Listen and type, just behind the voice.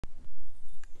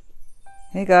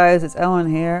Hey guys, it's Ellen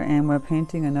here, and we're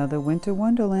painting another winter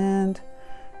wonderland.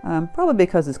 Probably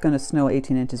because it's going to snow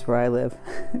 18 inches where I live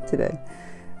today.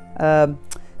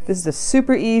 This is a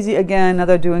super easy, again,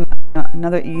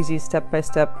 another easy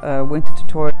step-by-step winter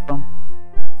tutorial.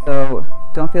 So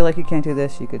don't feel like you can't do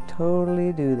this. You could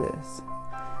totally do this.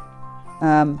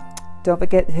 Don't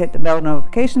forget to hit the bell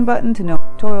notification button to know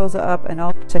tutorials are up, and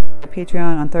also check out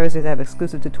Patreon on Thursdays. I have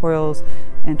exclusive tutorials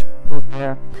and tutorials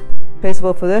there.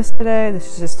 Basically for this today,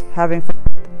 this is just having fun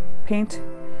with paint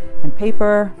and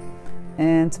paper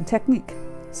and some technique.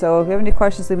 So if you have any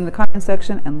questions, leave them in the comment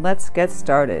section and let's get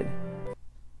started.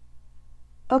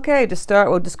 Okay, to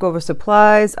start, we'll just go over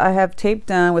supplies. I have taped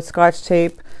down with Scotch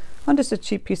tape on just a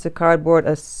cheap piece of cardboard,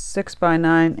 a 6 by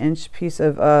 9 inch piece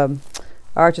of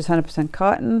Arches 100%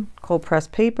 cotton, cold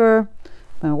pressed paper,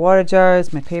 my water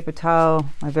jars, my paper towel,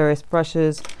 my various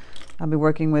brushes. I'll be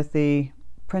working with the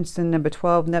Princeton number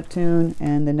 12 Neptune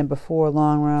and the number 4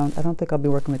 long round. I don't think I'll be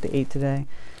working with the 8 today.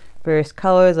 Various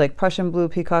colors like Prussian blue,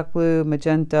 peacock blue,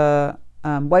 magenta,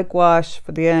 white gouache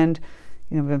for the end.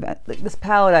 You know, like this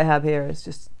palette I have here is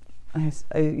just, I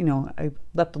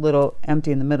left a little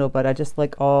empty in the middle, but I just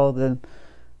like all the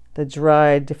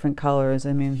dried different colors.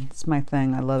 I mean, it's my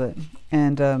thing. I love it.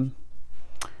 And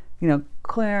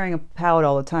clearing a palette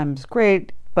all the time is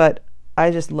great, but I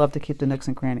just love to keep the nooks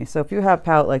and crannies. So if you have a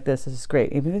palette like this is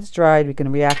great. Even if it's dried, we can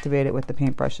reactivate it with the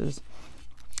paint brushes.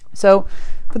 So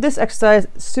for this exercise,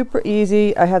 super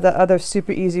easy. I have the other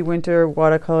super easy winter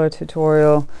watercolor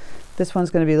tutorial. This one's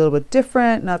going to be a little bit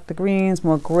different, not the greens,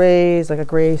 more grays, like a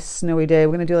gray snowy day.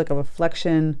 We're going to do like a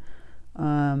reflection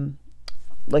on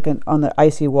the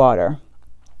icy water.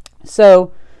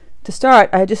 So to start,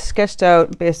 I just sketched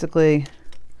out basically,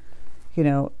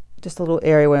 just a little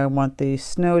area where I want the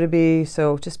snow to be.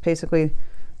 So just basically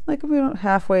like we're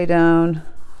halfway down.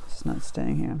 It's not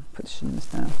staying here. Pushing this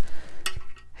down.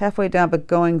 Halfway down, but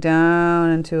going down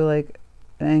into like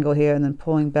an angle here and then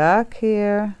pulling back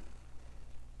here.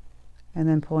 And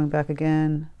then pulling back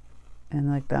again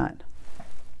and like that.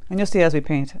 And you'll see as we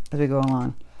paint, as we go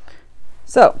along.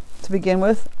 So to begin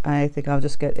with, I think I'll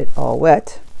just get it all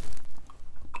wet.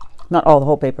 Not all, the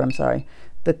whole paper, I'm sorry.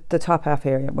 The top half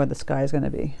area where the sky is going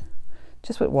to be.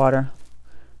 Just with water.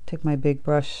 Take my big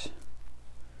brush.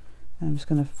 And I'm just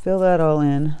going to fill that all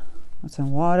in with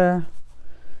some water.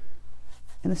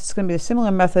 And this is going to be a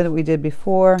similar method that we did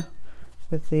before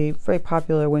with the very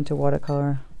popular winter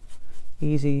watercolor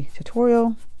easy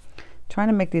tutorial. Trying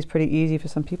to make these pretty easy for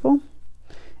some people.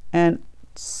 And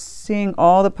seeing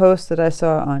all the posts that I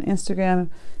saw on Instagram,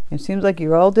 it seems like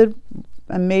you all did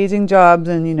amazing jobs,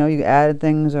 and you added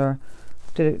things or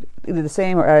did it either the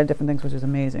same or added different things, which is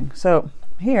amazing. So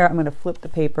here I'm going to flip the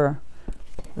paper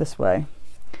this way,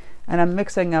 and I'm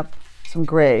mixing up some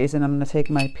grays, and I'm going to take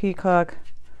my peacock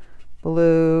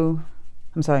blue,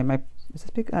 I'm sorry, is this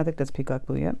peacock? I think that's peacock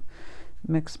blue, yep.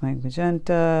 Mix my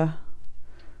magenta,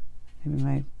 maybe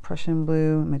my Prussian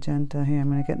blue, magenta here.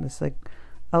 I'm going to get this like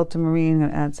ultramarine. I'm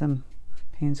going to add some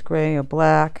Payne's gray or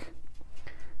black.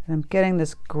 And I'm getting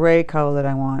this gray color that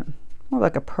I want, more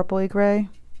like a purpley gray.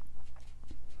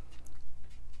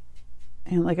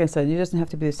 And like I said, you just have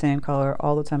to be the same color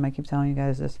all the time. I keep telling you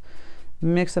guys this.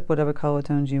 Mix up whatever color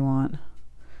tones you want.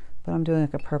 But I'm doing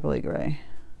like a purpley gray.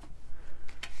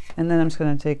 And then I'm just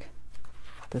going to take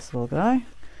this little guy,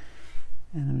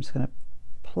 and I'm just going to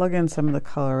plug in some of the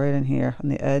color right in here on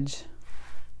the edge.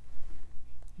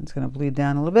 It's going to bleed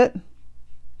down a little bit.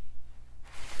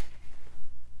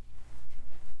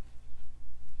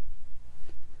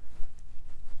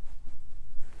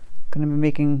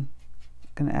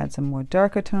 Going to add some more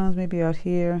darker tones maybe out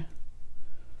here.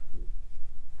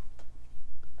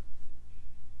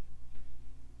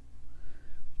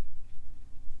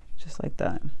 Just like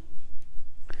that.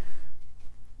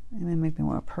 And then maybe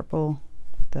more purple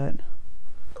with that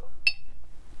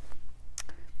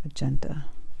magenta.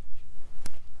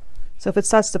 So if it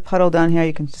starts to puddle down here,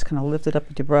 you can just kind of lift it up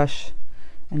with your brush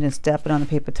and just dab it on the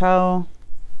paper towel.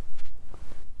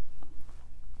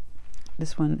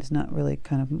 This one is not really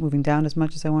kind of moving down as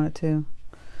much as I want it to.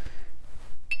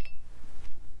 I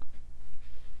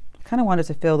kind of want it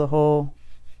to fill the whole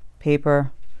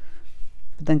paper,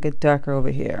 but then get darker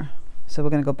over here. So we're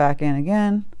going to go back in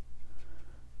again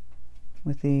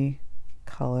with the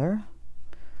color,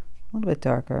 a little bit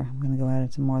darker. I'm going to go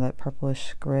add some more of that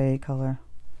purplish gray color.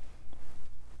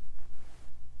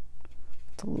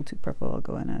 It's a little too purple. I'll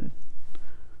go in and add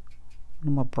a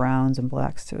little more browns and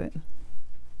blacks to it.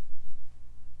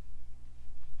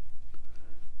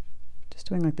 Just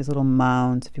doing like these little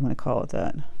mounds, if you want to call it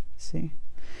that. See?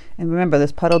 And remember,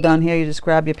 this puddle down here, you just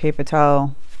grab your paper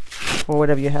towel or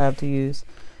whatever you have to use,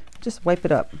 just wipe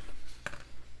it up.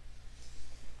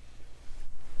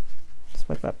 Just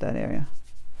wipe up that area.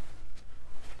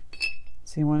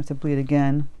 So you want it to bleed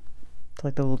again, to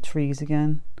like the little trees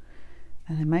again.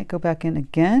 And I might go back in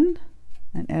again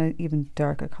and add an even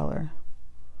darker color.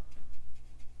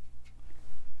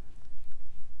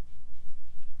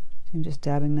 So I'm just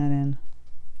dabbing that in.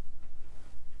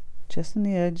 Just in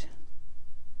the edge.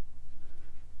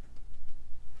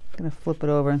 I'm going to flip it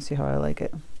over and see how I like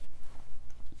it.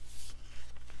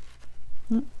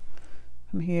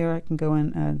 From here I can go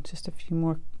in and add just a few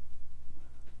more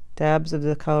dabs of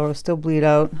the color. Will still bleed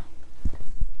out.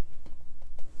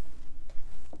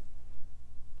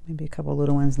 Maybe a couple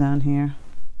little ones down here.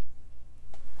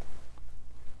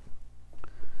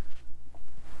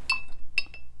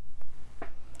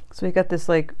 So we got this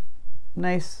like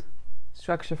nice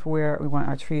structure for where we want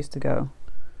our trees to go.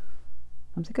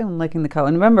 I think I'm liking the color.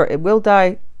 And remember, it will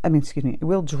dry, it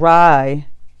will dry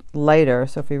lighter.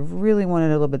 So if you really want it a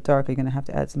little bit darker, you're going to have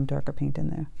to add some darker paint in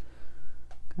there.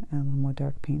 Add a little more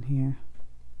dark paint here.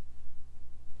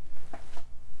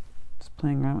 Just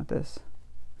playing around with this.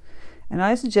 And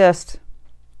I suggest,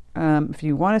 if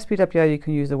you want to speed up, you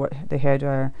can use the hair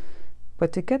dryer.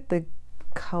 But to get the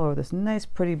color, this nice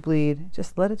pretty bleed,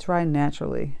 just let it dry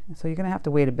naturally. So you're going to have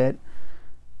to wait a bit,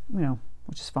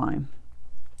 which is fine.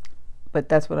 But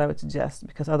that's what I would suggest,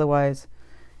 because otherwise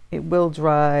it will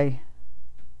dry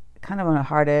kind of on a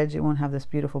hard edge. It won't have this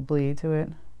beautiful bleed to it.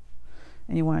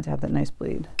 And you want it to have that nice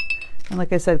bleed. And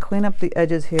like I said, clean up the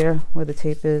edges here where the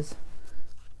tape is.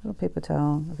 A little paper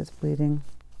towel if it's bleeding.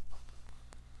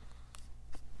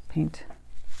 Paint.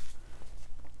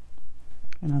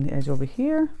 And on the edge over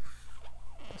here,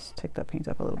 just take that paint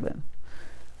up a little bit.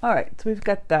 All right, so we've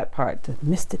got that part, the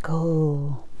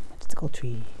mystical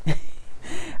tree.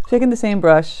 Taking the same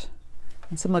brush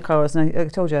and similar colors, and I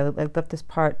told you I left this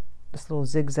part, this little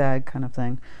zigzag kind of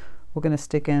thing. We're going to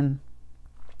stick in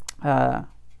the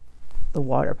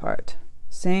water part.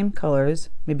 Same colors,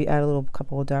 maybe add a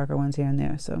couple of darker ones here and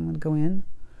there. So I'm going to go in.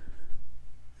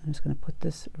 I'm just going to put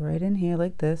this right in here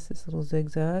like this little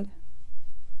zigzag,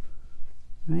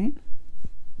 right?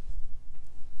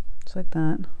 Just like that.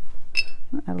 I'm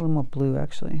going to add a little more blue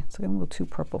actually. It's like a little too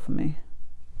purple for me.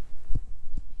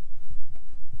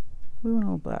 Blue and a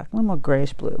little black, a little more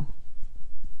grayish blue.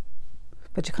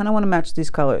 But you kind of want to match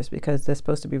these colors because they're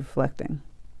supposed to be reflecting.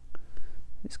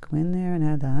 Just go in there and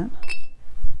add that.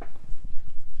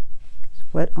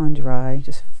 Just wet on dry,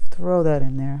 just throw that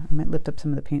in there. I might lift up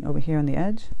some of the paint over here on the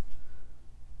edge.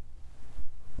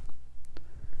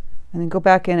 And then go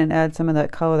back in and add some of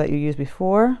that color that you used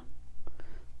before.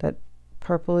 That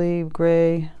purpley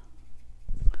gray.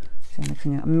 See,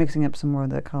 I'm mixing up some more of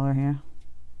that color here.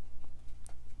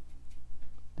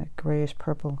 That grayish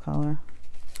purple color.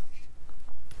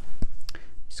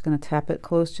 Just going to tap it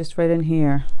close, just right in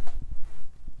here.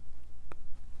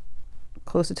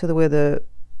 Closer to where the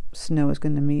snow is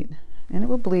going to meet. And it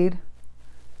will bleed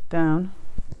down.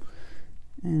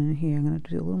 And here, I'm going to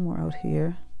do a little more out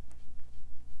here.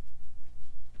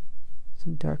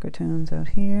 Some darker tones out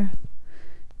here.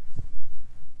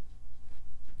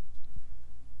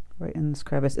 Right in this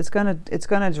crevice. It's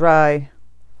gonna dry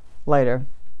lighter.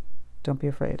 Don't be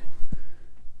afraid.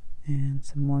 And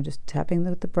some more, just tapping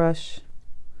with the brush,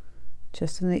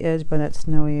 just in the edge by that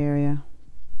snowy area.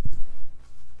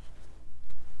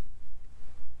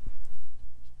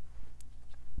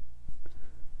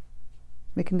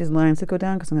 Making these lines that go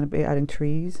down because I'm going to be adding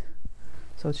trees,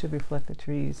 so it should reflect the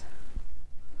trees.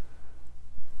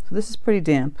 So this is pretty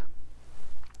damp,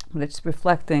 but it's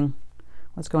reflecting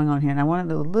what's going on here. And I want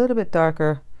it a little bit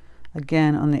darker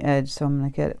again on the edge, so I'm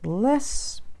going to get it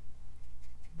less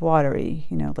watery,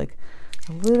 like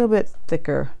a little bit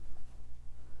thicker.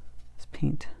 This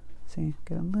paint, see,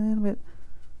 get a little bit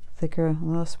thicker,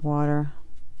 less water.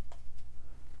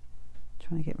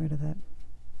 Trying to get rid of that.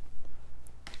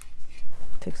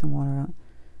 Take some water out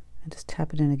and just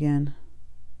tap it in again.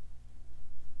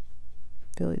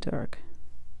 Really dark.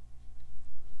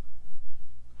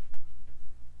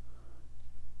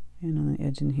 And on the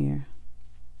edge in here.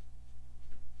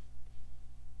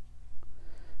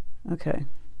 Okay.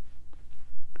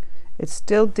 It's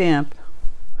still damp.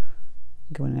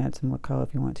 Go in and add some more color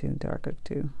if you want to, darker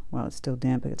too. While it's still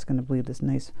damp, it's going to bleed this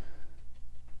nice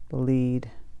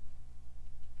bleed.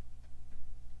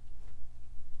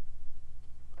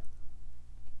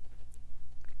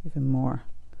 Even more.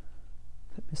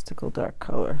 That mystical dark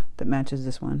color that matches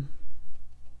this one.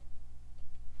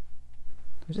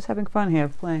 We're just having fun here,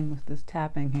 playing with this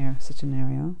tapping here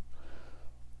scenario.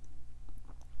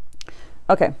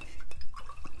 Okay.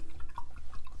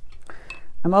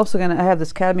 I'm also gonna, I have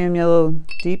this cadmium yellow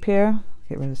deep here.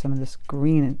 Get rid of some of this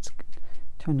green. It's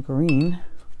turned green.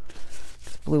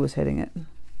 Blue is hitting it.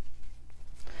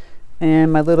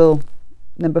 And my little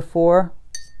number 4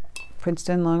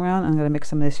 Princeton long round, I'm gonna mix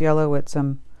some of this yellow with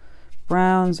some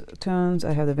browns tones.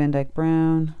 I have the Van Dyke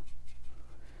brown.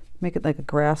 Make it like a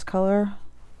grass color.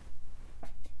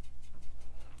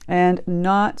 And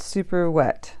not super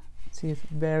wet. See, it's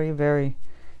very, very,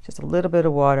 just a little bit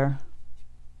of water.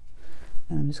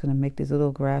 And I'm just gonna make these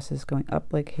little grasses going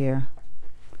up like here.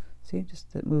 See,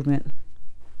 just the movement.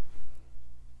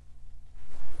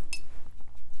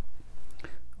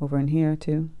 Over in here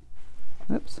too.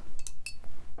 Oops.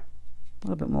 A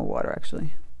little bit more water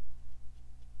actually.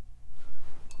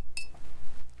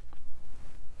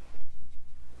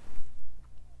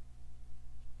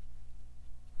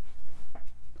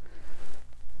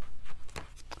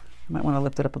 I might want to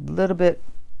lift it up a little bit.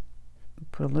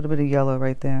 Put a little bit of yellow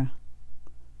right there,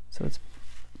 so it's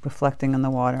reflecting in the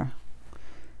water.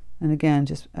 And again,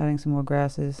 just adding some more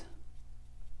grasses.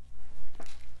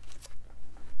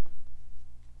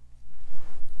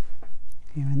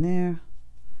 Here and there.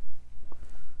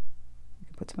 You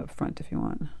can put some up front if you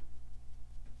want.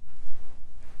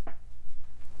 Just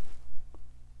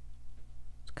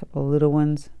a couple of little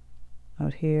ones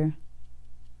out here.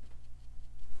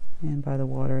 And by the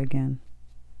water again.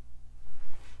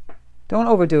 Don't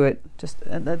overdo it. Just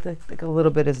like a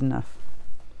little bit is enough.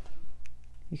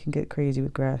 You can get crazy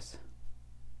with grass.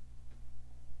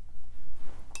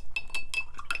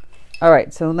 All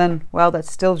right, so then while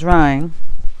that's still drying,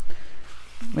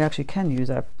 we actually can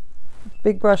use a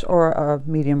big brush or a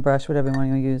medium brush, whatever you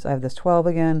want to use. I have this 12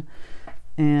 again,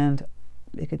 and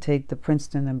you could take the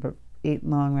Princeton number 8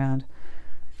 long round.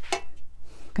 I'm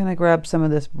gonna grab some of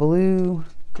this blue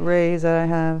grays that I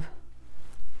have.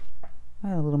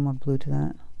 Add a little more blue to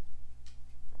that.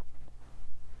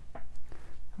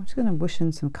 I'm just gonna wish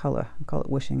in some color. I call it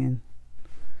wishing in.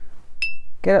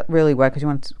 Get it really wet because you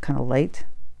want it kind of light.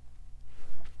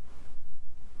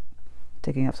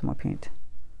 Taking up some more paint.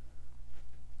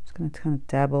 Just gonna kind of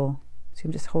dabble. See,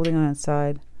 I'm just holding on its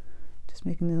side, just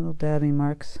making these little dabbing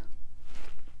marks.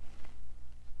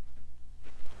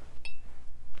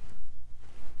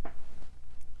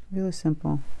 Really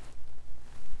simple.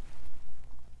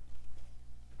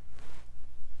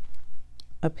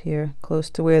 Up here, close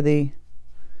to where the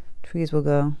trees will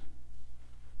go.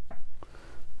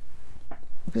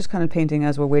 I'm just kind of painting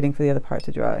as we're waiting for the other part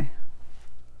to dry.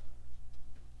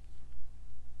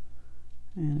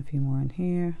 And a few more in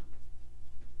here.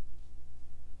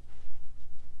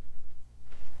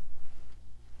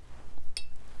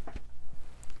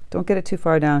 Don't get it too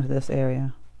far down to this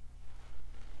area.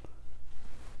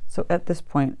 So at this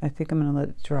point, I think I'm going to let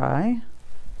it dry.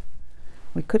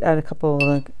 We could add a couple,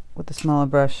 like, with the smaller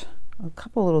brush, a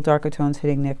couple little darker tones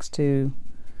hitting next to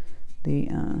the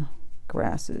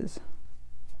grasses.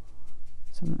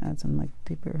 So I'm going to add some like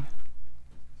deeper.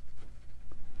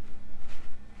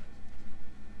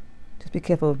 Just be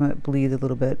careful of it bleed a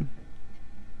little bit.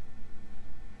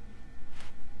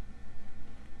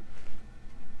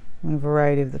 I want a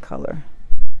variety of the color.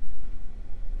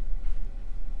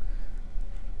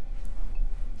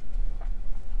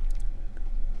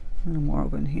 A little more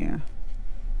over in here.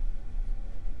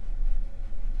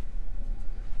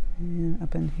 And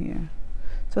up in here.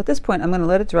 So at this point, I'm going to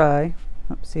let it dry.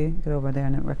 Oh, see, get over there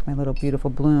and wreck my little beautiful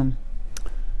bloom.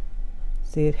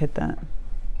 See, it hit that.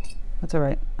 That's all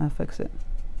right. I'll fix it.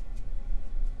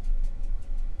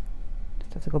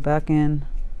 Just have to go back in,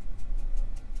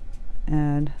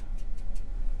 add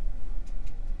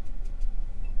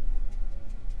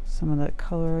some of that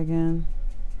color again.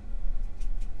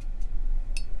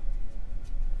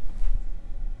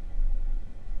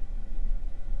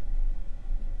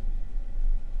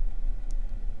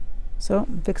 So,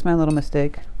 fix my little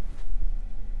mistake.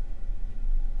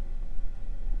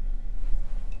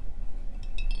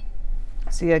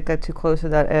 See, I got too close to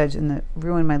that edge and it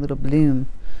ruined my little bloom.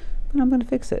 But I'm going to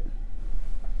fix it.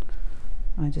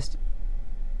 I'm just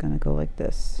going to go like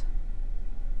this.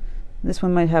 This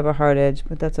one might have a hard edge,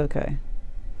 but that's okay.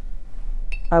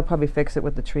 I'll probably fix it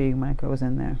with the tree when it goes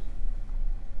in there.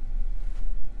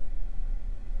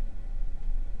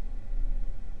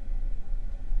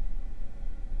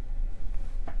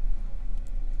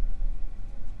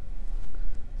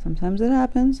 Sometimes it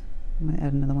happens. I might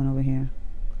add another one over here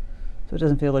so it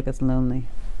doesn't feel like it's lonely.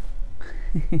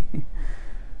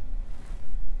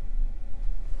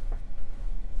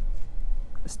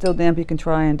 Still damp, you can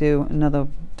try and do another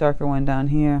darker one down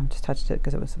here. Just touched it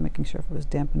because I was making sure if it was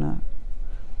damp or not.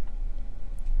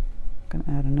 I'm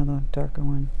gonna add another darker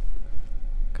one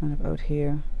kind of out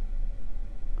here.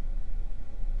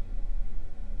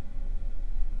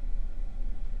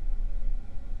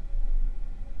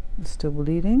 It's still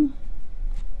bleeding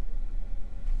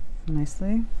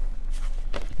nicely.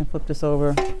 I can flip this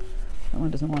over. That one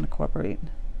doesn't want to cooperate.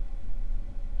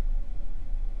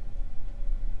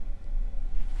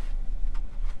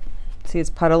 See,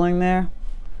 it's puddling there.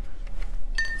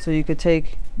 So you could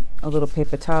take a little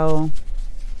paper towel,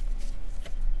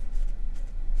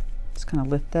 just kind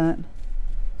of lift that.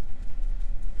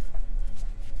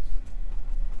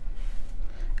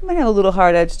 It might have a little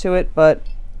hard edge to it, but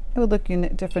it would look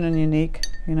different and unique,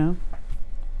 you know.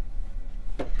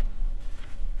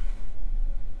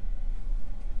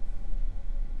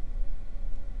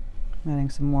 I'm adding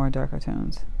some more darker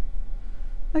tones.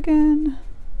 Again.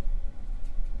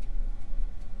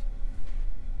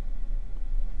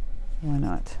 Why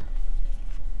not?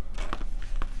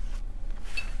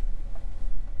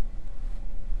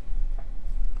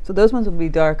 So those ones will be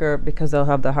darker because they'll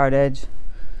have the hard edge.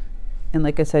 And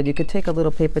like I said, you could take a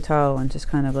little paper towel and just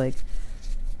kind of like,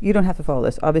 you don't have to follow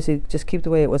this. Obviously, just keep the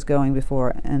way it was going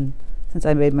before. And since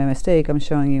I made my mistake, I'm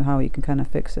showing you how you can kind of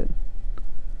fix it.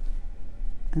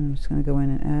 And I'm just going to go in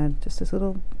and add just this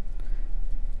little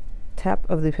tap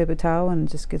of the paper towel and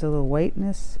just get a little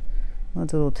whiteness,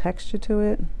 adds a little texture to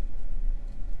it.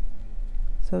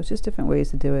 So it's just different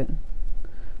ways to do it.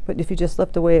 But if you just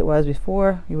left the way it was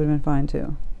before, you would have been fine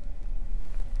too.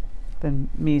 Than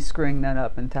me screwing that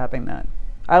up and tapping that.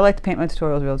 I like to paint my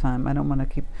tutorials real time. I don't want to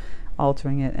keep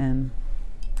altering it, and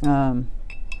I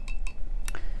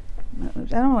don't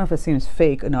know if it seems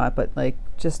fake or not, but like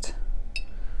just,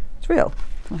 it's real.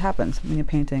 It's what happens when you're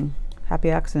painting. Happy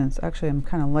accidents. Actually, I'm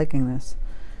kind of liking this.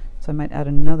 So I might add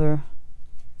another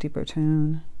deeper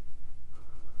tone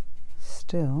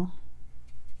still.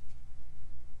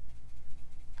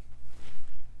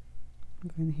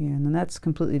 In here, and then that's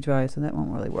completely dry, so that won't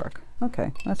really work.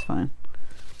 Okay, that's fine.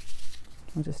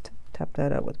 I'll just tap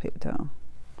that out with a paper towel.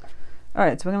 All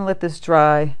right, so we're going to let this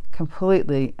dry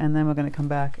completely, and then we're going to come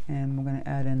back and we're going to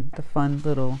add in the fun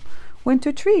little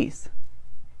winter trees.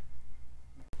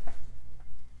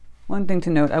 One thing to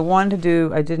note,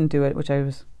 I didn't do it, which I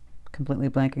was completely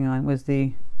blanking on, was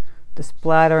the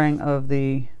splattering of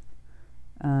the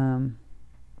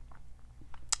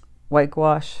white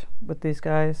gouache with these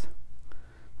guys,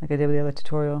 like I did with the other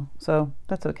tutorial. So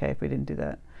that's okay if we didn't do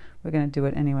that. We're going to do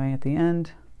it anyway at the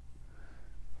end.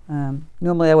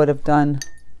 Normally I would have done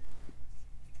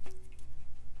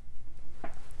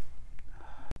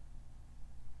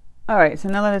alright, so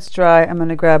now that it's dry, I'm going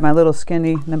to grab my little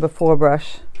skinny number 4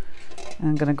 brush, and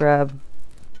I'm going to grab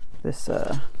this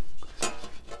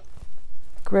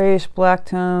grayish black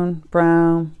tone,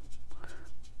 brown,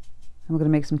 and we're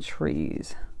going to make some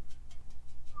trees.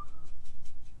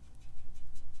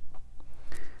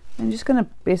 And you're just going to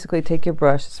basically take your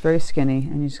brush, it's very skinny,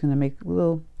 and you're just going to make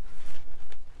little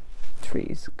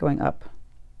trees going up.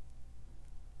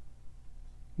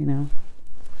 You know?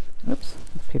 Oops,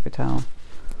 paper towel.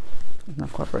 It's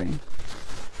not cooperating.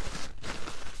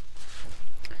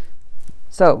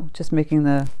 So, just making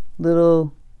the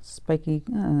little spiky,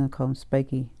 I don't know, call them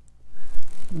spiky.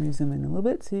 Let me zoom in a little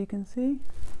bit so you can see.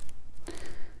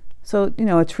 So, you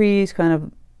know, a tree is kind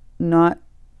of not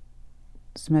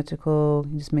symmetrical.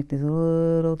 You just make these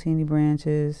little teeny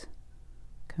branches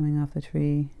coming off the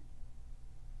tree.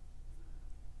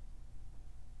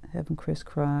 Have them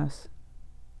crisscross,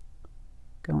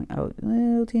 going out,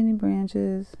 little teeny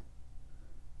branches.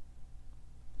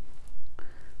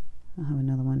 I'll have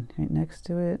another one right next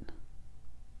to it.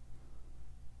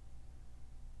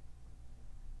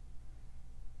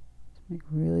 Just make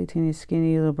really teeny,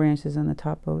 skinny little branches on the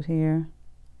top over here.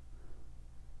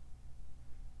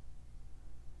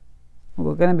 What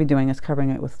we're going to be doing is covering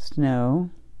it with snow.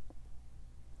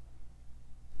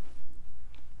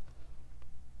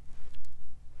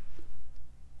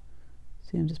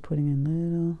 See, I'm just putting in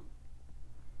little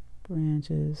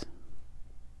branches.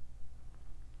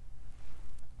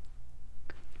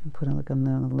 And putting like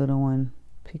another little one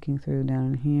peeking through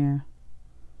down in here.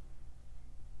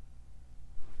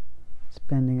 It's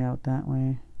bending out that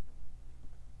way.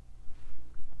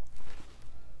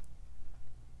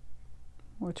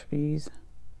 More trees.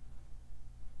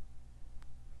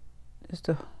 Just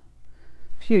a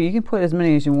few. You can put as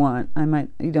many as you want. I might,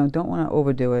 you know, don't want to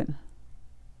overdo it.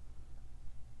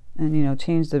 And, you know,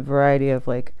 change the variety of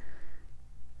like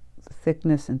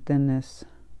thickness and thinness.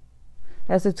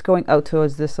 As it's going out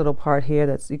towards this little part here,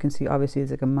 that's, you can see obviously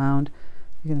it's like a mound.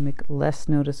 You're going to make less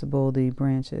noticeable the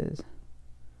branches.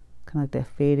 Kind of like they're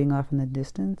fading off in the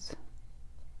distance.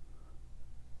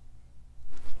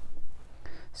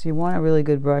 So you want a really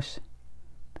good brush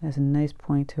that has a nice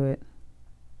point to it.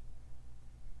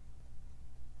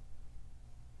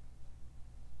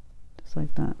 Just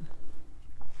like that.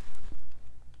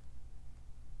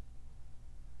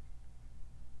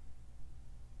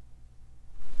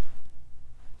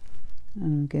 And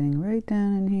I'm getting right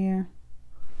down in here.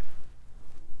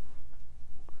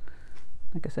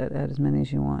 Like I said, add as many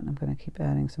as you want. I'm going to keep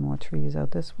adding some more trees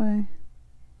out this way.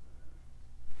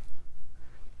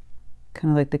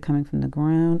 Kind of like they're coming from the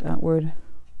ground outward.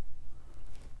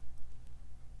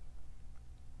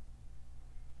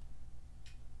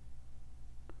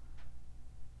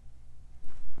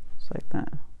 Just like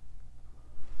that.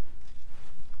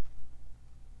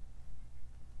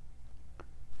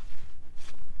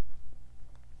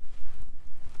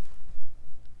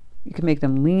 You can make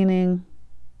them leaning.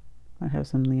 I have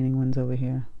some leaning ones over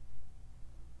here.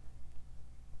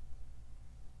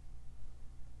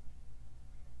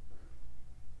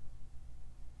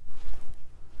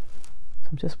 So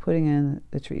I'm just putting in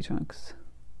the tree trunks.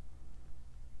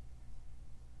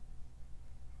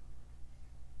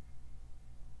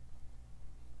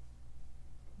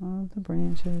 All the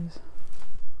branches.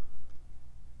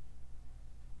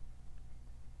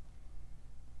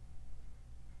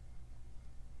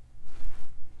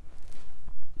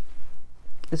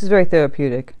 This is very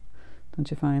therapeutic. Don't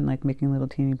you find like making little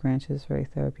teeny branches very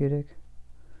therapeutic?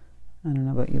 I don't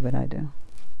know about you, but I do.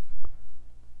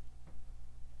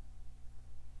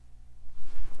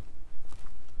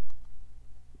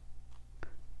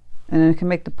 And then it can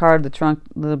make the part of the trunk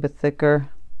a little bit thicker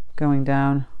going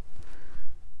down.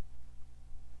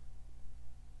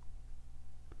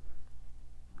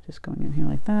 Just going in here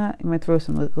like that. You might throw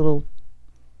some little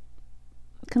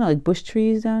kind of like bush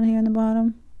trees down here in the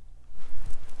bottom.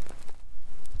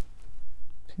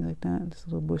 See, like that, just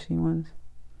little bushy ones.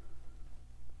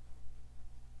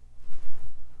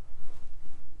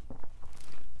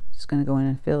 Just gonna go in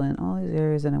and fill in all these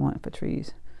areas that I want for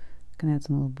trees. Gonna add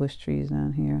some little bush trees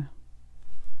down here.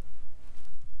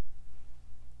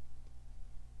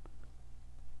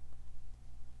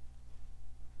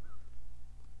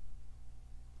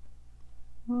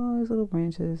 All these little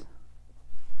branches.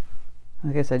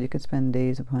 Like I said, you could spend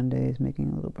days upon days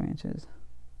making little branches.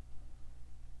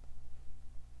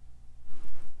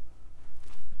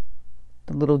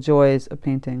 The little joys of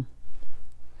painting.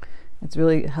 It's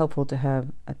really helpful to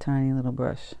have a tiny little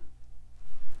brush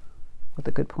with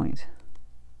a good point.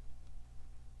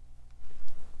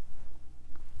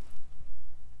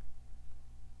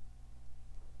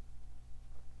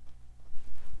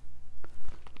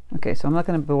 Okay, so I'm not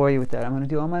going to bore you with that. I'm going to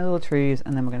do all my little trees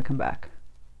and then we're going to come back.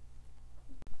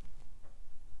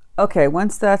 Okay,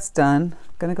 once that's done,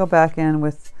 I'm going to go back in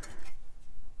with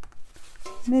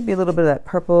maybe a little bit of that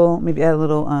purple, maybe add a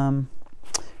little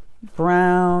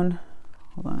brown.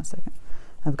 Hold on a second.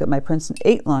 I've got my Princeton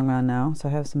 8 long round now, so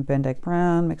I have some vandyke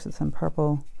brown mixed with some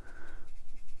purple,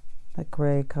 that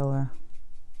gray color,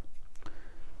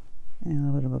 and a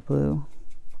little bit of a blue.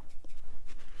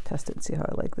 Test it and see how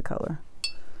I like the color.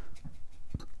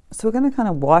 So we're going to kind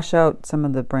of wash out some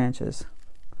of the branches.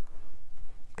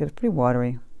 Get it pretty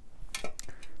watery.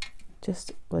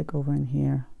 Just like over in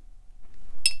here.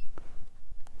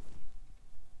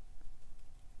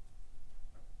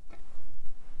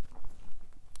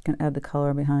 Can add the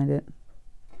color behind it.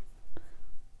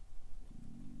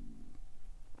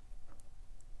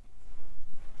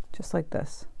 Just like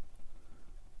this.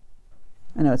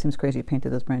 I know it seems crazy you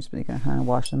painted those branches, but you can kind of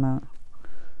wash them out.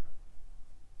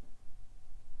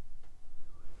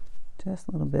 Just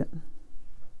a little bit.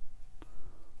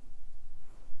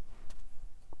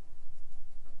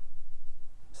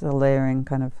 This is a layering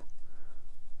kind of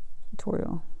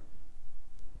tutorial.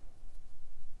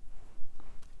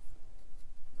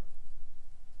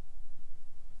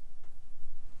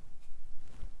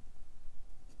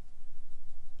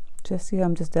 Just see how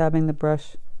I'm just dabbing the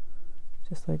brush,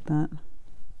 just like that,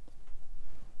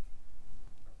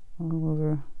 all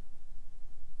over.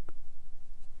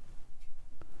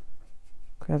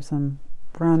 Grab some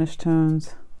brownish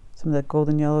tones, some of that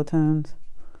golden yellow tones.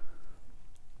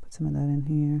 Put some of that in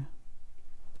here.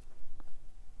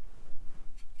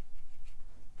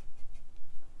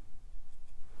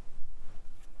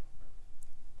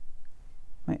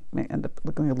 Might end up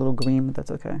looking like a little green, but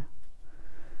that's okay.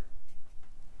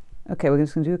 Okay, we're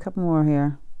just going to do a couple more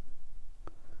here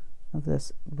of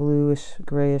this bluish,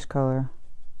 grayish color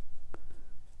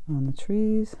on the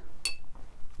trees.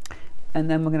 And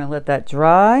then we're going to let that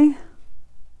dry.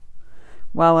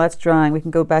 While that's drying, we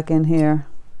can go back in here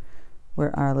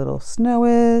where our little snow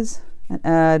is and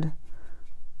add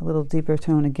a little deeper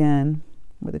tone again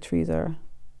where the trees are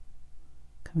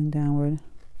coming downward.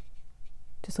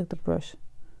 Just like the brush,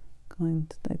 going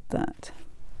like that.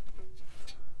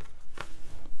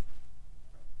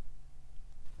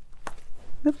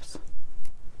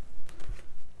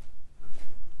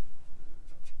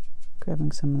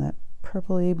 grabbing some of that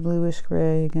purpley bluish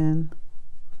gray again.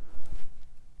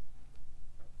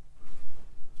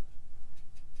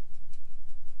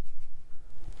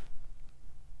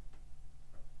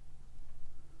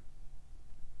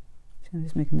 I'm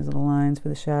just making these little lines for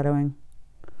the shadowing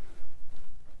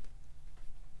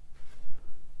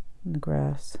in the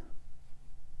grass.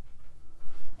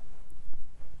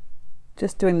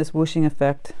 Just doing this whooshing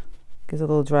effect. Gives a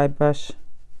little dry brush.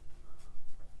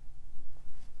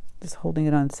 Just holding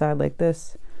it on its side like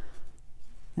this,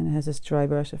 and it has this dry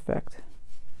brush effect.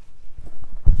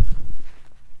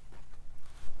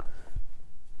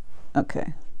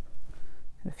 Okay,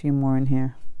 a few more in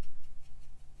here.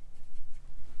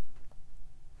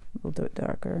 A little bit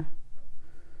darker.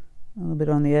 A little bit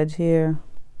on the edge here.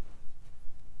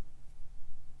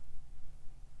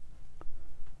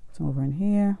 Some over in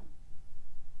here.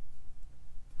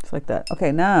 Just like that.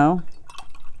 Okay, now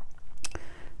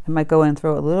I might go in and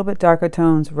throw a little bit darker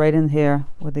tones right in here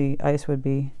where the ice would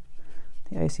be,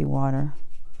 the icy water.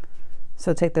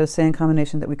 So take those same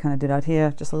combinations that we kind of did out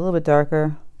here, just a little bit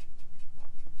darker,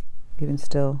 even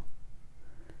still.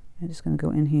 I'm just going to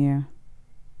go in here,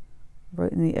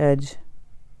 right in the edge,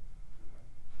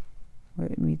 where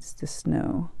it meets the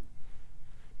snow.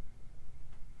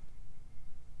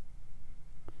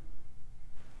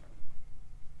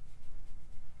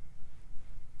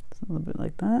 Just a little bit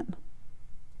like that.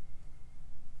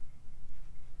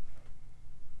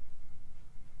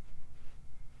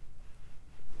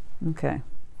 Okay,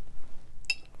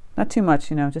 not too much,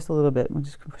 you know, just a little bit. We'll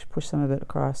just push some of it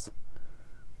across.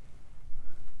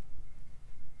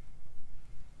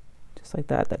 Just like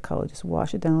that, that color. Just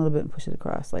wash it down a little bit and push it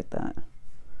across like that.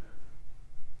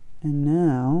 And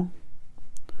now,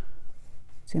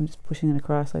 see, I'm just pushing it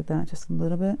across like that, just a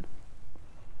little bit.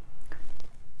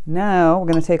 Now, we're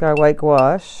going to take our white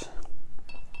gouache.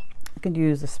 You can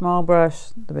use the small brush,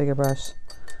 the bigger brush,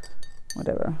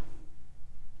 whatever.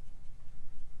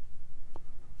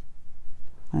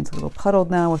 Mine's a little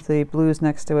puddled now with the blues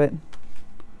next to it.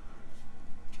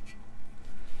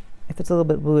 If it's a little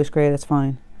bit bluish gray, that's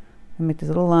fine. And make these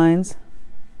little lines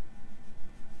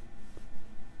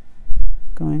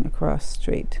going across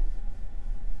straight.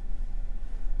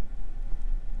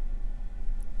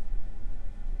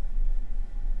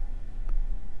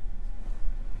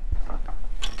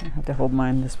 I have to hold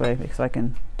mine this way because I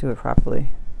can do it properly.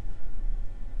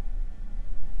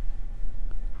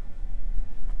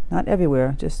 Not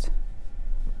everywhere, just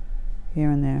here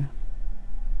and there.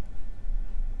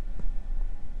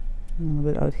 A little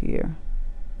bit out here.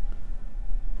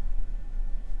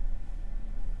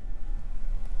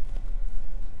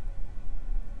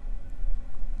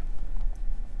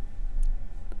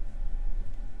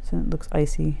 So it looks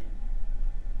icy.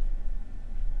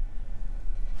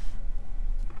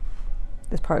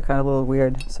 This part kind of a little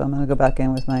weird, so I'm going to go back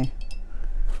in with my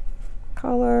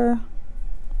color.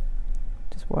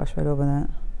 Just wash right over that.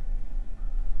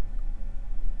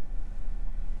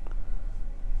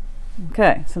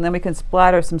 Okay, so then we can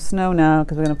splatter some snow now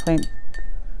because we're going to paint,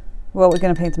 well, we're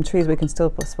going to paint some trees, but we can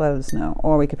still splatter the snow,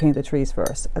 or we could paint the trees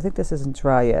first. I think this isn't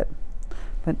dry yet,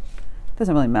 but it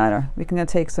doesn't really matter. We can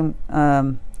take some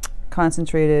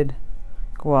concentrated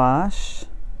gouache.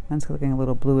 Mine's looking a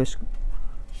little bluish.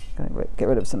 Gonna get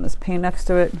rid of some of this paint next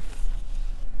to it.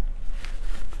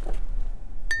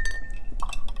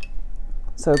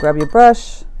 So grab your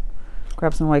brush,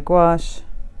 grab some white gouache,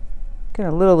 get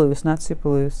it a little loose, not super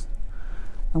loose.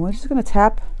 And we're just going to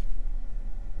tap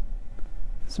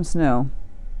some snow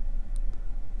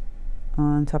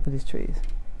on top of these trees.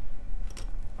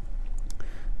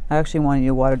 I actually want you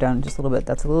to water down just a little bit.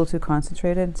 That's a little too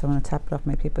concentrated, so I'm going to tap it off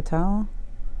my paper towel.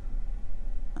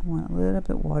 I want a little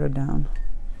bit watered down.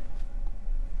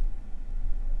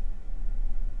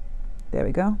 There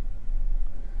we go.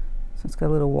 So it's got a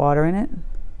little water in it,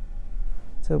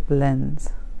 so it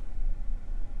blends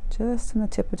just on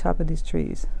the top of these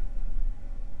trees.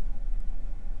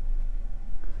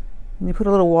 And you put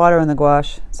a little water in the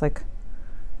gouache, it's like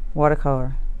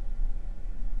watercolor.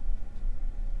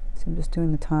 So I'm just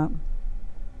doing the top. I'm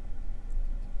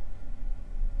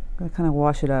going to kind of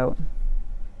wash it out.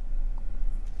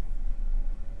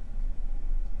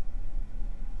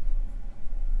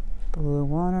 A little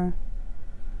water,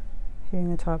 hitting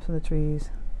the tops of the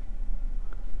trees.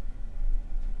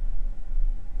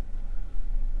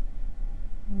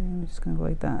 And I'm just going to go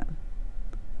like that.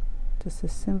 Just a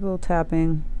simple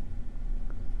tapping.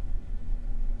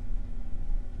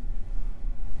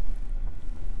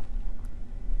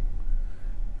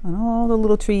 On all the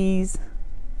little trees.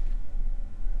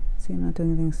 See, I'm not doing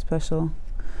anything special.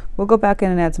 We'll go back in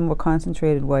and add some more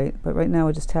concentrated white, but right now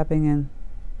we're just tapping in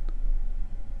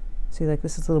See, like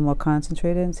this is a little more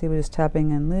concentrated. See, we're just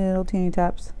tapping in little teeny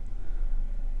taps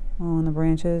on the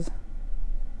branches.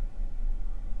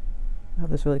 Have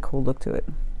this really cool look to it.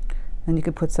 And you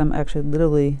could put some actually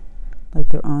literally like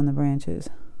they're on the branches.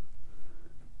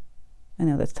 I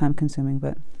know that's time consuming,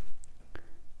 but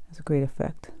it's a great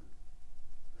effect.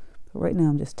 But right now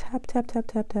I'm just tap, tap, tap,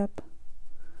 tap, tap.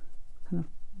 Kind of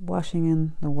washing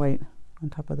in the white on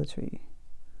top of the tree.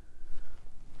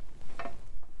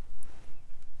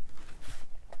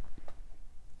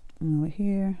 And over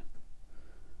here.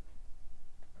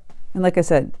 And like I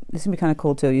said, this can be kind of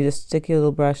cool too. You just stick your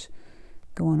little brush,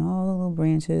 go on all the little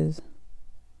branches.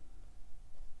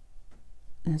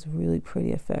 And it's a really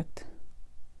pretty effect.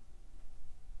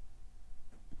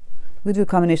 We do a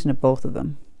combination of both of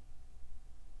them.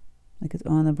 Like it's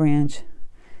on the branch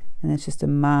and it's just a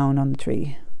mound on the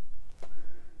tree.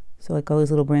 So like all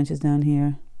these little branches down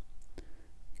here,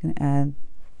 you can add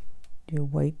your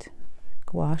white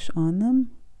gouache on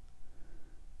them.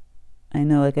 I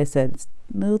know, like I said, it's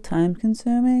a little time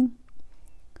consuming,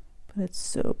 but it's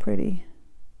so pretty.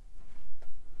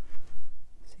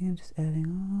 See, I'm just adding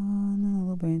all the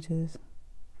little branches.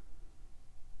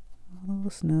 All the little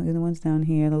snow, the ones down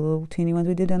here, the little teeny ones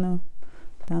we did down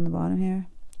the bottom here.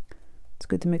 It's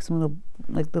good to make some little,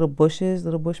 like little bushes,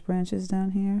 little bush branches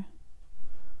down here.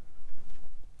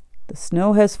 The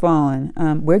snow has fallen.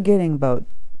 We're getting about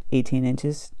 18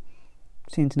 inches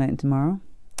between tonight and tomorrow.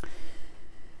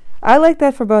 I like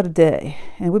that for about a day.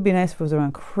 And it would be nice if it was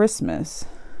around Christmas.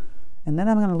 And then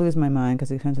I'm going to lose my mind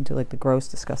because it turns into like the gross,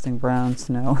 disgusting brown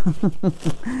snow.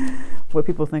 What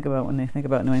people think about when they think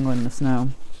about New England and the snow.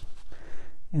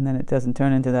 And then it doesn't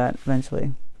turn into that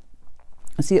eventually.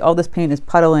 See, all this paint is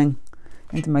puddling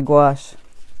into my gouache.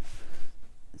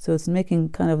 So it's making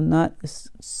kind of not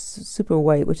super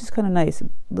white, which is kind of nice. A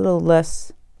little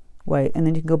less white. And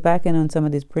then you can go back in on some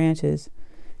of these branches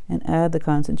and add the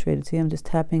concentrated. See, I'm just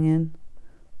tapping in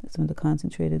some of the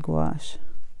concentrated gouache.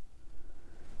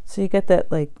 So you get that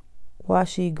like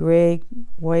washy gray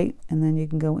white, and then you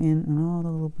can go in on all the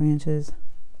little branches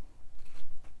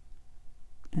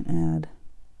and add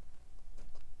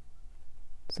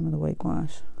some of the white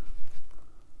gouache.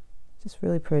 Just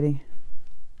really pretty.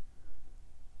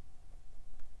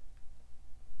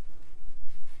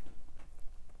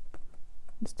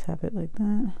 Just tap it like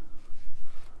that.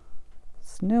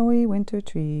 Snowy winter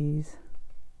trees.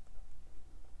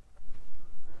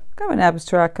 Kind of an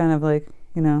abstract kind of like,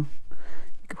 you know,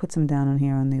 you could put some down on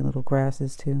here on the little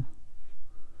grasses too.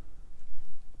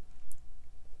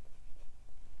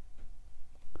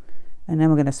 And then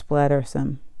we're going to splatter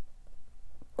some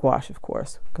gouache, of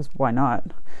course, because why not?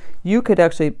 You could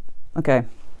actually, okay,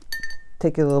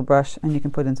 take your little brush and you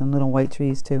can put in some little white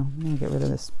trees too. I'm going to get rid of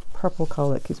this purple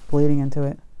color that keeps bleeding into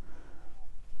it.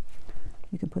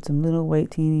 You can put some little white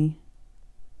teeny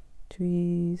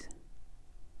trees.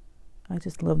 I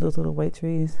just love those little white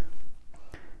trees.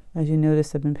 As you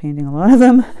notice, I've been painting a lot of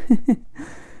them.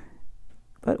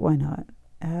 But why not?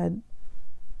 Add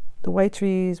the white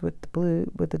trees with the blue,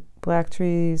 with the black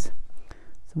trees.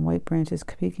 Some white branches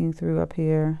peeking through up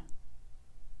here.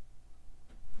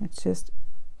 Let's just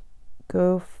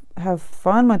go have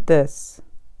fun with this.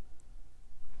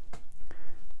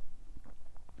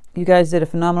 You guys did a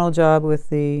phenomenal job with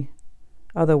the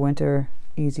other winter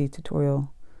easy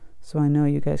tutorial, so I know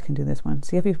you guys can do this one.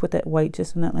 See if you put that white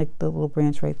just on that, like the little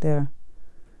branch right there.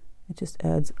 It just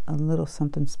adds a little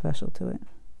something special to it.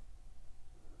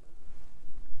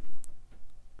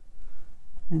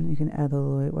 And you can add the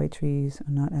little white trees, or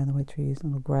not add the white trees,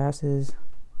 little grasses,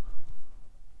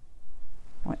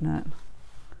 whatnot.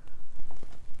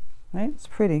 Right? It's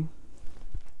pretty.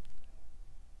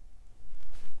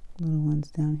 Little ones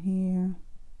down here.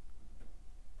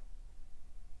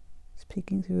 It's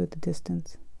peeking through at the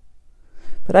distance.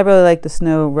 But I really like the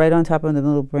snow right on top of the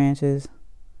little branches.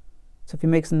 So if you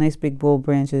make some nice big bold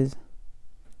branches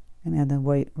and add the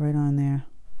white right on there.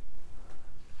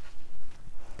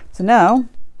 So now, I'm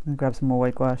going to grab some more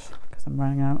white gouache because I'm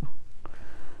running out.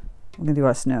 We're going to do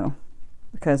our snow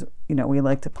because, you know, we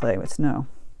like to play with snow.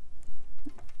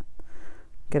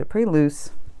 Get it pretty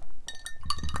loose.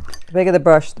 The bigger the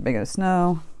brush, the bigger the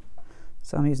snow.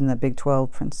 So I'm using that big 12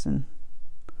 Princeton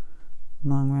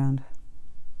long round.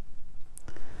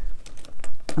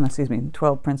 Oh, excuse me,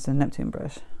 12 Princeton Neptune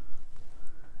brush.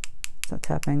 So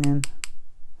tapping in.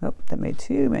 Oh, that made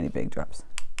too many big drops.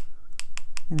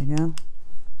 There we go.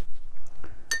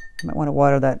 You might want to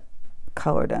water that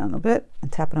color down a bit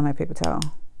and tap it on my paper towel.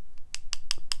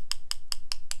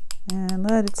 And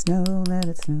let it snow, let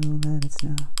it snow, let it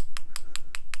snow.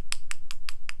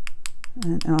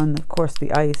 And on, of course,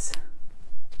 the ice.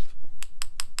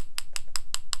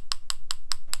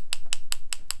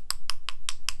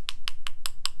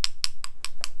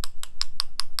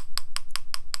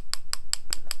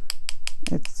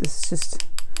 It's just,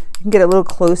 you can get a little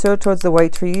closer towards the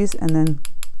white trees and then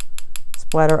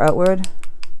splatter outward.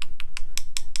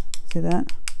 See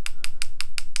that?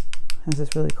 Has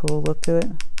this really cool look to it.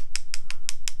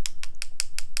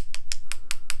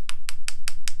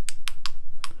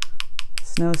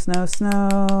 Snow, snow,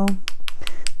 snow.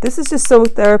 This is just so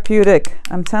therapeutic.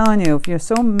 I'm telling you, if you're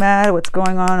so mad at what's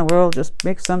going on in the world, just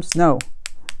make some snow.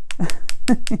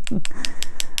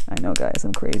 I know, guys,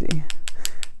 I'm crazy.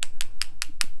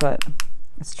 But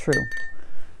it's true.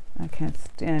 I can't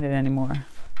stand it anymore.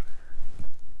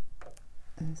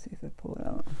 Let's see if I pull it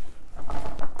out.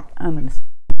 I'm going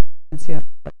to see how.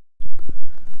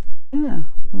 Yeah,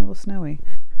 looking a little snowy.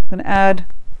 I'm going to add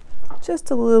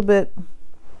just a little bit.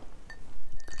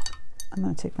 I'm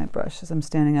going to take my brush as I'm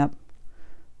standing up,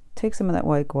 take some of that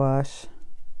white gouache.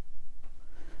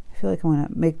 I feel like I want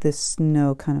to make this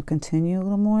snow kind of continue a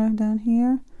little more down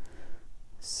here.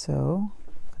 So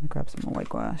I'm going to grab some more white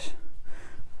gouache.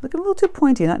 Looking a little too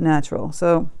pointy, not natural.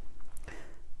 So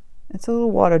it's a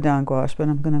little watered down gouache, but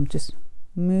I'm going to just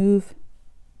move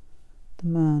the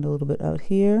mound a little bit out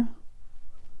here.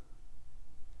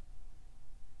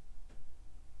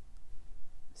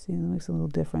 See, it makes a little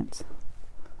difference.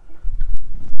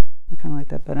 I kind of like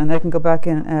that better. And I can go back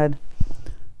in and add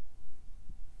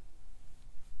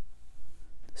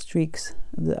streaks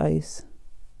of the ice.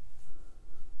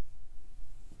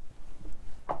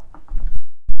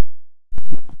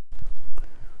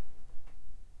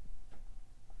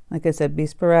 Like I said, be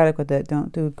sporadic with it.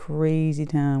 Don't do crazy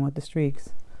town with the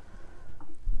streaks.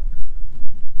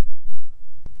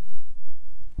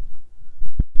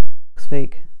 Looks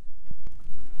fake.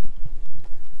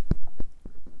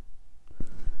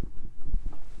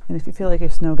 And if you feel like your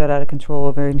snow got out of control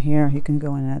over in here, you can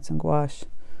go in and add some gouache.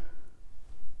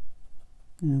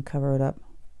 And cover it up.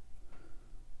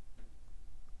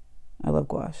 I love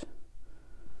gouache.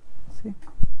 See?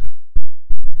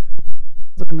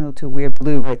 It's looking a little too weird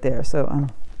blue right there, so I'm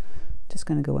just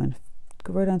going to go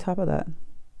right on top of that,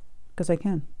 because I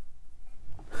can.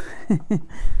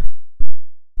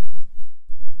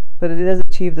 But it does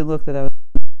achieve the look that I was.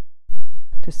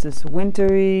 Just this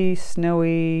wintry,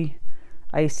 snowy,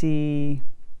 icy,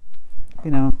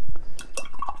 you know,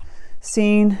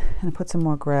 scene. And I put some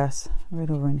more grass right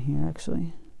over in here,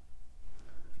 actually.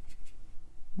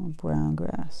 More brown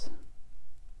grass.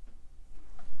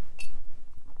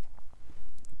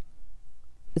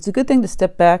 It's a good thing to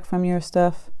step back from your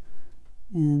stuff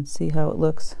and see how it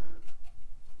looks.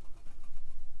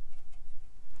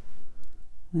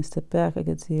 When I step back, I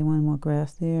could see one more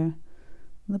grass there. A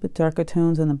little bit darker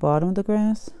tones on the bottom of the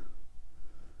grass.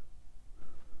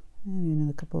 Maybe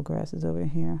another couple of grasses over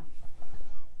here.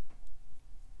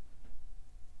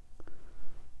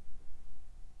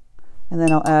 And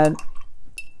then I'll add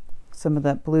some of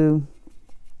that blue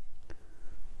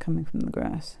coming from the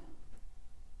grass.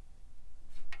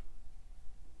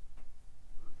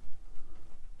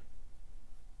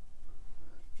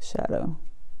 Shadow.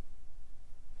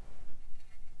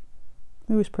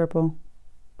 Bluish purple.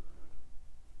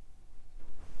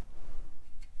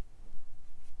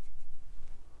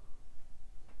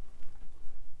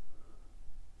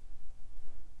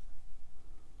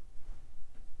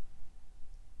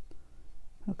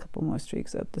 A couple more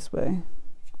streaks up this way.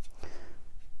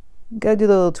 You gotta do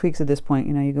the little tweaks at this point.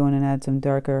 You know, you go in and add some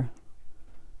darker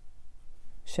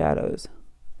shadows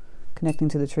connecting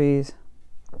to the trees.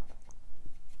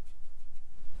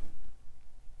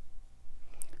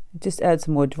 Just add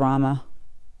some more drama.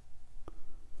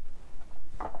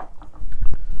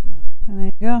 And there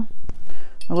you go.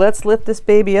 Well, let's lift this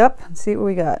baby up and see what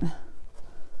we got.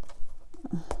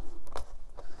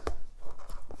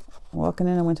 Walking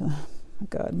in, I went to, oh my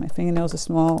God, my fingernails are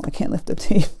small. I can't lift the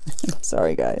tape.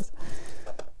 Sorry, guys.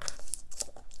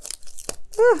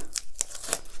 Ah.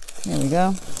 There we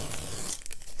go.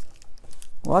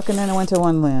 Walking in a winter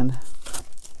wonderland.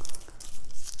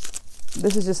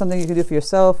 This is just something you can do for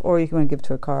yourself, or you can give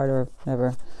to a card or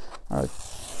whatever, or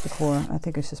decor. I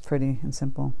think it's just pretty and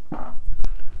simple.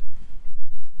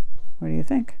 What do you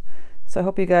think? So I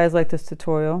hope you guys like this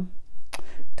tutorial.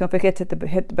 Don't forget to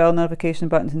hit the bell notification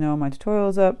button to know my tutorial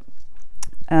is up.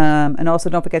 And also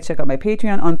don't forget to check out my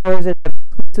Patreon. On Thursday, I have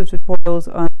exclusive tutorials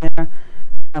on there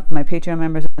for my Patreon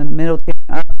members in the middle tier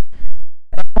up.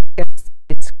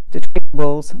 It's the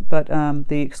tradables, but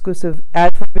the exclusive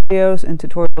ad-free videos and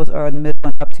tutorials are in the middle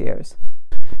and up tiers.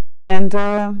 And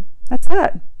that's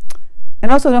that.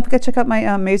 And also don't forget to check out my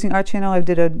amazing art channel. I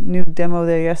did a new demo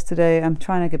there yesterday. I'm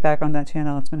trying to get back on that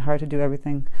channel. It's been hard to do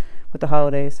everything with the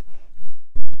holidays.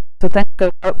 So thank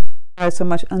you guys so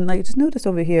much. And I just noticed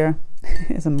over here,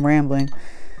 as I'm rambling,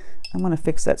 I want to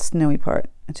fix that snowy part.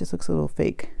 It just looks a little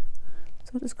fake.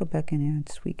 So I'll just go back in here and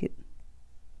tweak it.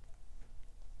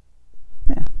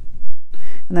 Yeah.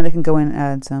 And then I can go in and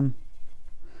add some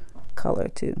color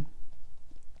too.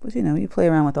 But you know, you play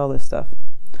around with all this stuff.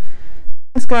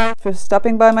 Thanks guys for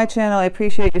stopping by my channel. I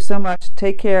appreciate you so much.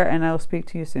 Take care and I will speak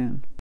to you soon.